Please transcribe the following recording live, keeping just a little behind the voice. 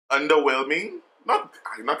underwhelming. Not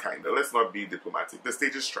kinda. Let's not be diplomatic. The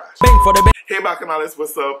stage is trash. Hey Bacchanalists,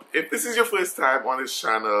 what's up? If this is your first time on this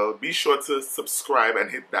channel, be sure to subscribe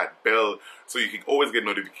and hit that bell so you can always get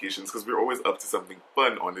notifications because we're always up to something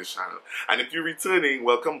fun on this channel. And if you're returning,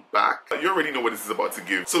 welcome back. You already know what this is about to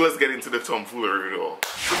give, so let's get into the tomfoolery of it all.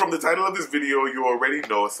 So from the title of this video, you already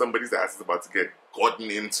know somebody's ass is about to get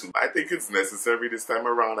gotten into. I think it's necessary this time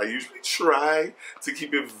around. I usually try to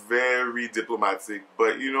keep it very diplomatic,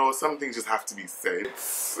 but you know, some things just have to be said.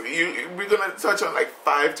 We're gonna touch on like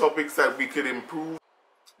 5 topics that we could improve.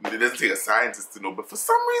 It doesn't take a scientist to know, but for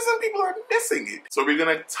some reason people are missing it. So we're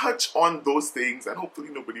gonna touch on those things and hopefully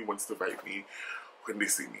nobody wants to fight me when they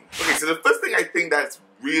see me. Okay, so the first thing I think that's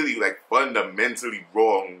really like fundamentally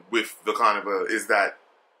wrong with the carnival is that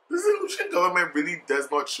the Lucian government really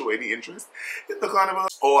does not show any interest in the carnival,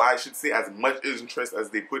 or I should say as much interest as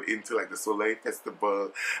they put into like the Soleil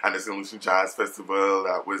Festival and the St. Lucian Jazz Festival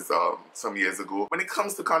that was some years ago. When it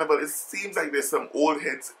comes to carnival, it seems like there's some old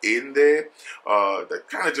heads in there that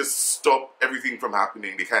kind of just stop everything from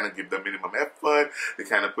happening. They kind of give the minimum effort, they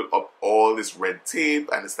kind of put up all this red tape,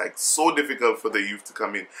 and it's like so difficult for the youth to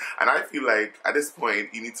come in. And I feel like at this point,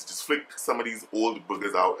 you need to just flick some of these old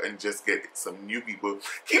boogers out and just get some new people.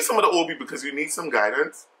 Keep some of the old people because you need some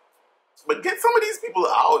guidance, but get some of these people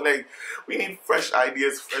out. Like, we need fresh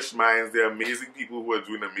ideas, fresh minds. They're amazing people who are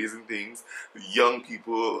doing amazing things. Young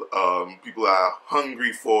people, people are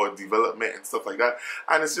hungry for development and stuff like that.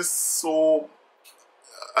 And it's just so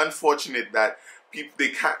unfortunate that people they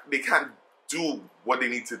can't do what they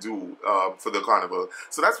need to do for the carnival.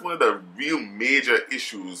 So that's one of the real major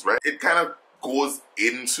issues, right? It kind of goes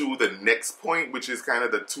into the next point, which is kind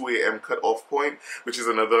of the 2 a.m. cutoff point, which is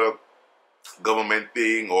another government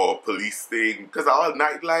thing or police thing. Because our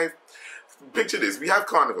nightlife, picture this, we have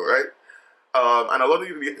carnival, right? And a lot of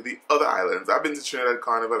the other islands, I've been to Trinidad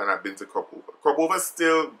Carnival and I've been to Crop Over. Crop Over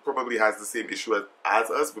still probably has the same issue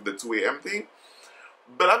as us with the 2 a.m. thing.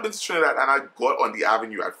 But I've been to Trinidad and I got on the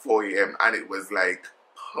avenue at 4 a.m. and it was like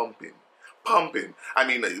pumping. I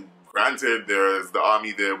mean, granted, there's the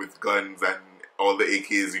army there with guns and all the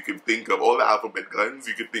AKs you could think of, all the alphabet guns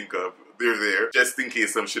you could think of, they're there just in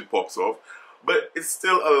case some shit pops off. But it's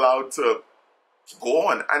still allowed to go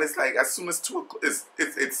on, and it's like as soon as 2 o'clock,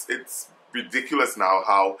 it's ridiculous now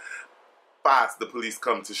how fast the police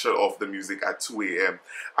come to shut off the music at 2 a.m.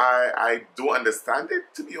 I don't understand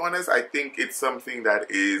it, to be honest. I think it's something that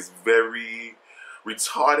is very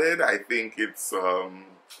retarded. I think it's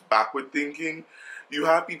backward thinking. You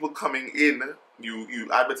have people coming in, you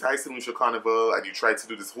advertise the Lucia Carnival and you try to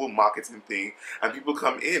do this whole marketing thing, and people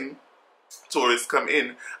come in, tourists come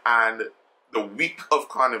in, and the week of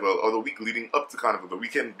carnival or the week leading up to carnival, the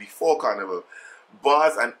weekend before carnival,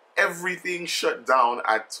 bars and everything shut down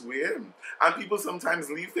at 2 a.m. and people sometimes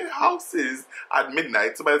leave their houses at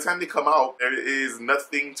midnight, so by the time they come out there is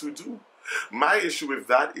nothing to do. My issue with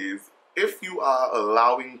that is if you are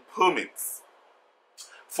allowing permits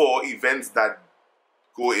for events that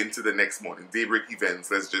go into the next morning, daybreak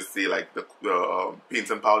events, let's just say like the paint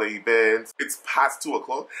and powder events, it's past 2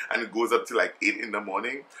 o'clock and it goes up to like 8 in the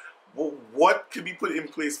morning. Well, what could be put in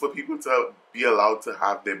place for people to be allowed to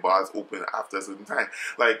have their bars open after a certain time?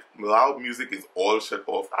 Like, loud music is all shut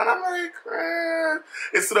off, and I'm like,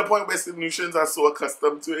 it's to the point where St. Lucians are so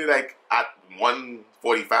accustomed to it, like at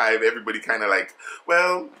 1:45 everybody kind of like,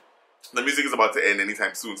 well, the music is about to end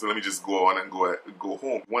anytime soon, so let me just go on and go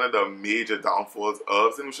home. One of the major downfalls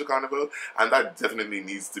of St. Lucia Carnival, and that definitely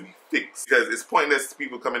needs to be fixed, because it's pointless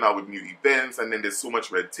people coming out with new events and then there's so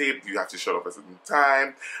much red tape, you have to shut off at a certain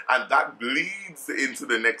time, and that bleeds into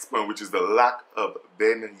the next point, which is the lack of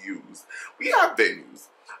venues. We have venues.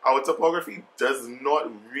 Our topography does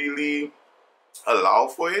not really allow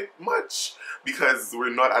for it much because we're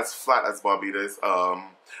not as flat as Barbados,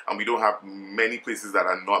 and we don't have many places that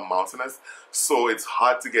are not mountainous, so it's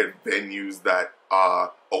hard to get venues that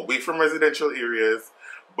are away from residential areas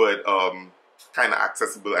but kind of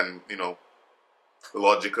accessible and, you know,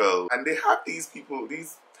 logical. And they have these people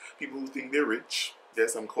who think they're rich,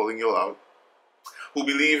 yes, I'm calling you out, who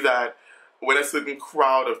believe that when a certain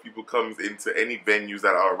crowd of people comes into any venues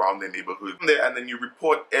that are around their neighborhood, and then you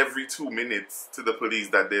report every 2 minutes to the police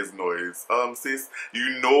that there's noise. Sis,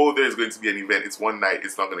 you know there's going to be an event. It's one night.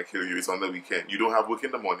 It's not going to kill you. It's on the weekend. You don't have work in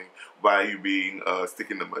the morning. Why are you being stick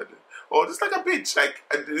in the mud? Or just like a bitch. Like,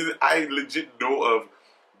 I legit know of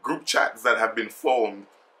group chats that have been formed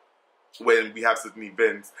when we have certain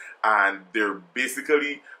events and they're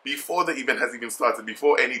basically, before the event has even started,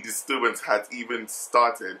 before any disturbance has even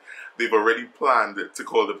started, they've already planned to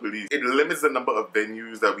call the police. It limits the number of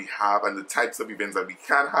venues that we have and the types of events that we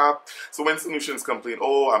can have. So when Solutions complain,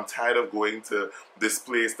 oh, I'm tired of going to this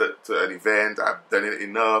place, to an event, I've done it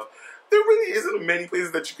enough, there really isn't many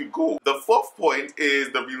places that you could go. The fourth point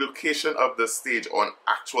is the relocation of the stage on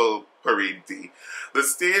actual parade day. The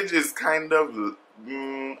stage is kind of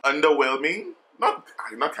underwhelming. Not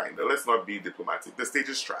kind of. Let's not be diplomatic. The stage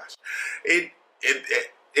is trash.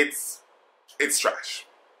 It's trash.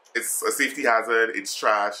 It's a safety hazard. It's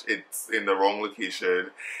trash. It's in the wrong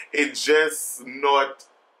location. It's just not.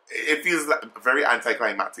 It feels like very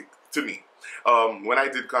anticlimactic to me. When I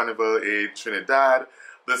did Carnival in Trinidad,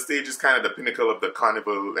 the stage is kind of the pinnacle of the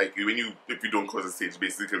carnival. Like if you don't cross the stage,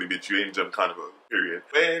 basically, bitch, you ain't jump carnival, period.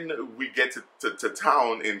 When we get to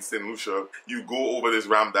town in St. Lucia, you go over this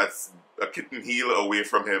ramp that's a kitten heel away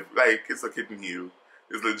from him. Like, it's a kitten heel.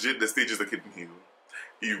 It's legit, the stage is a kitten heel.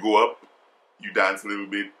 You go up, you dance a little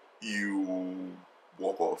bit, you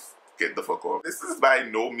walk off. Get the fuck off. This is by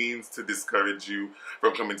no means to discourage you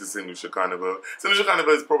from coming to St. Lucia Carnival. St. Lucia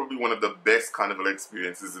Carnival is probably one of the best carnival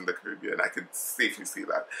experiences in the Caribbean. I could safely say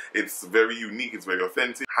that. It's very unique, it's very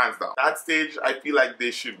authentic, hands down. That stage, I feel like they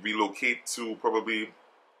should relocate to probably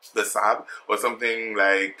the SAB or something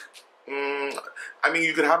like, I mean,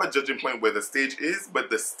 you could have a judging point where the stage is, but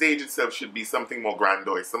the stage itself should be something more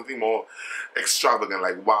grandiose, something more extravagant.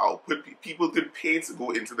 Like, wow, people could pay to go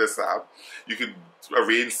into the SAB. You could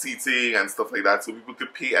arrange seating and stuff like that, so people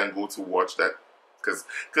could pay and go to watch that. Because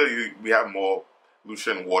clearly we have more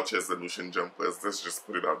Lucian watchers than Lucian jumpers. Let's just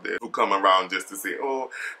put it out there. Who come around just to say, oh,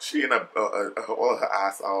 she in all her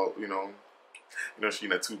ass out, you know, she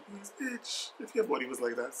in a two-piece. Bitch, if your body was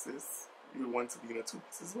like that, sis, you would want to be in a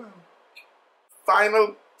two-piece as well.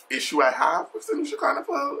 Final issue I have with St. Lucia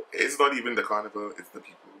Carnival is not even the carnival, it's the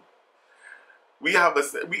people.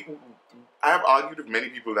 I have argued with many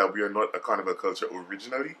people that we are not a carnival culture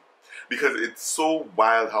originally because it's so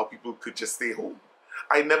wild how people could just stay home.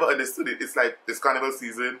 I never understood it. It's like, it's carnival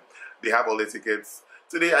season, they have all their tickets.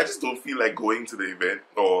 Today, I just don't feel like going to the event,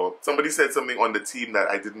 or somebody said something on the team that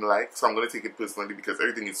I didn't like, so I'm going to take it personally because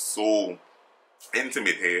everything is so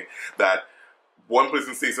intimate here that one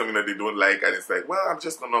person says something that they don't like and it's like, well, I'm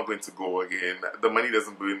just not going to go again. The money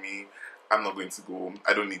doesn't burn me. I'm not going to go.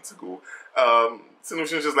 I don't need to go. St.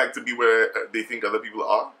 Lucians just like to be where they think other people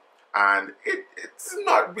are. And it's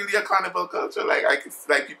not really a carnival culture. Like,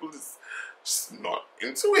 people just not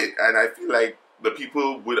into it. And I feel like the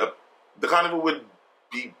carnival would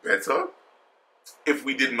be better if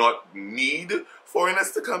we did not need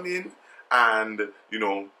foreigners to come in. And,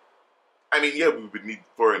 I mean, yeah, we would need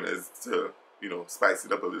foreigners to, spice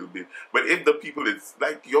it up a little bit. But if the people, it's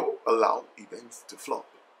like, allow events to flop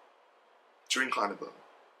during Carnival.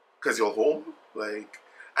 Because you're home, and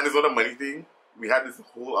it's not a money thing. We had this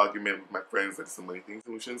whole argument with my friends that it's a money thing.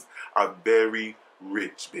 Solutions are very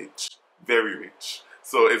rich, bitch. Very rich.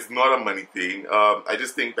 So it's not a money thing. I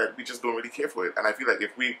just think that we just don't really care for it. And I feel like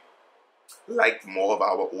if we liked more of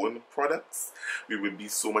our own products, we would be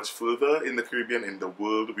so much further in the Caribbean, in the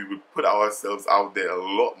world. We would put ourselves out there a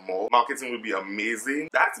lot more. Marketing would be amazing.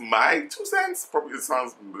 That's my 2 cents. Probably it's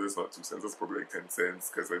not 2 cents. It's probably like 10 cents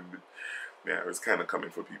because it's kind of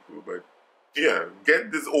coming for people. But yeah,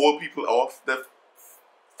 get these old people off the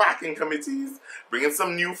fucking committees. Bring in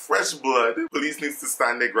some new fresh blood. Police needs to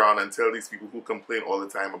stand their ground and tell these people who complain all the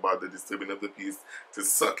time about the disturbing of the peace to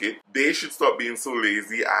suck it. They should stop being so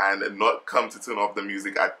lazy and not come to turn off the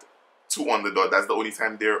music at 2 on the dot. That's the only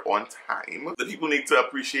time they're on time. The people need to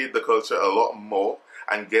appreciate the culture a lot more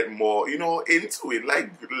and get more, into it. Like,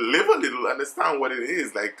 live a little, understand what it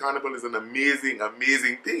is. Like, Carnival is an amazing,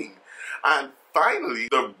 amazing thing. And finally,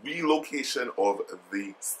 the relocation of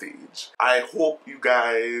the stage. I hope you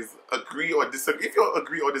guys agree or disagree. If you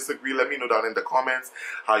agree or disagree, let me know down in the comments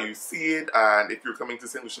how you see it. And if you're coming to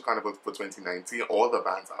St. Lucia Carnival for 2019, all the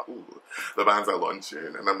bands are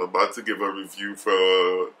launching. And I'm about to give a review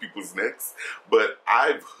for people's necks. But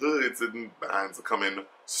I've heard certain bands are coming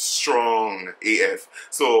strong AF.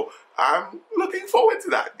 So I'm looking forward to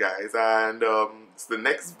that, guys. And the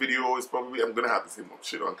next video is probably, I'm gonna have the same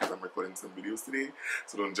shit on because I'm recording some videos today,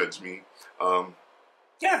 so don't judge me.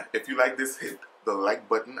 Yeah, if you like this, hit the like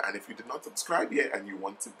button, and if you did not subscribe yet and you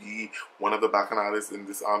want to be one of the bacchanalists in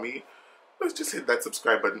this army, let's just hit that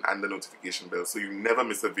subscribe button and the notification bell so you never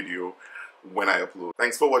miss a video when I upload.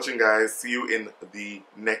 Thanks for watching, guys. See you in the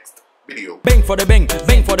next video. Bang for the bang,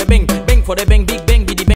 bang for the bang, bang for the bang, big bang, biddy bang.